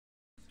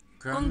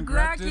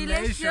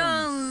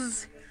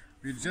Congratulations!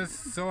 We're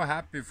just so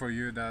happy for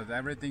you that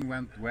everything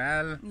went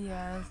well.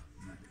 Yes.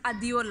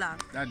 Adeola.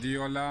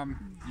 Adeola,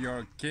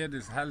 your kid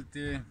is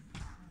healthy,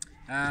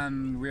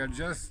 and we are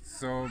just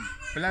so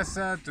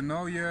blessed to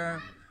know you,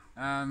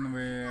 and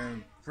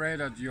we pray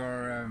that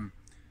your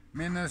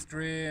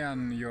ministry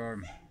and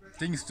your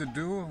things to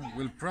do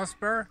will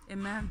prosper.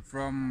 Amen.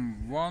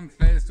 From one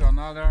place to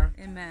another.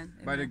 Amen.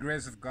 By the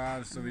grace of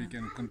God, so we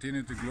can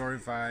continue to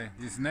glorify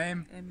His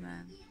name.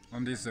 Amen.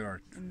 On this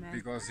earth. Amen.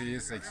 Because He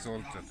is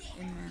exalted.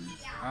 Amen.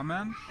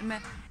 Amen.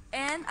 Amen.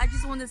 And I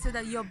just want to say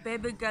that your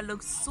baby girl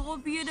looks so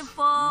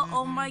beautiful.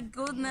 Oh my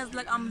goodness.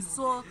 Like, I'm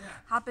so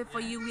happy for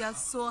you. We are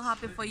so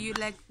happy for you.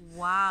 Like,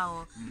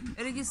 wow.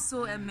 It is just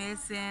so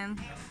amazing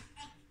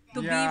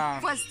to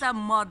be first time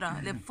mother.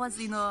 The first,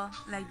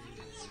 like.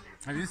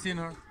 Have you seen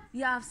her?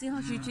 Yeah, I've seen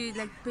her. She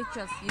like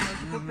pictures, she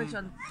put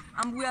pictures.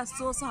 And we are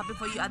so happy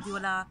for you,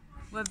 Adeola.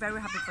 We're very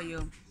happy for you.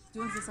 Do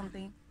you want to say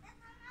something?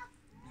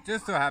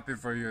 Just so happy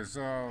for you.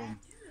 So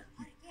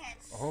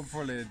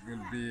hopefully it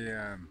will be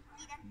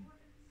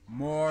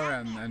more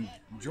and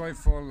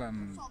joyful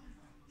and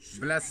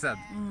blessed.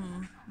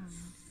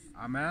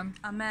 Amen.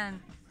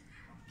 Amen.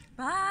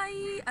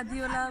 Bye,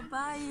 Adeola.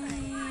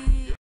 Bye.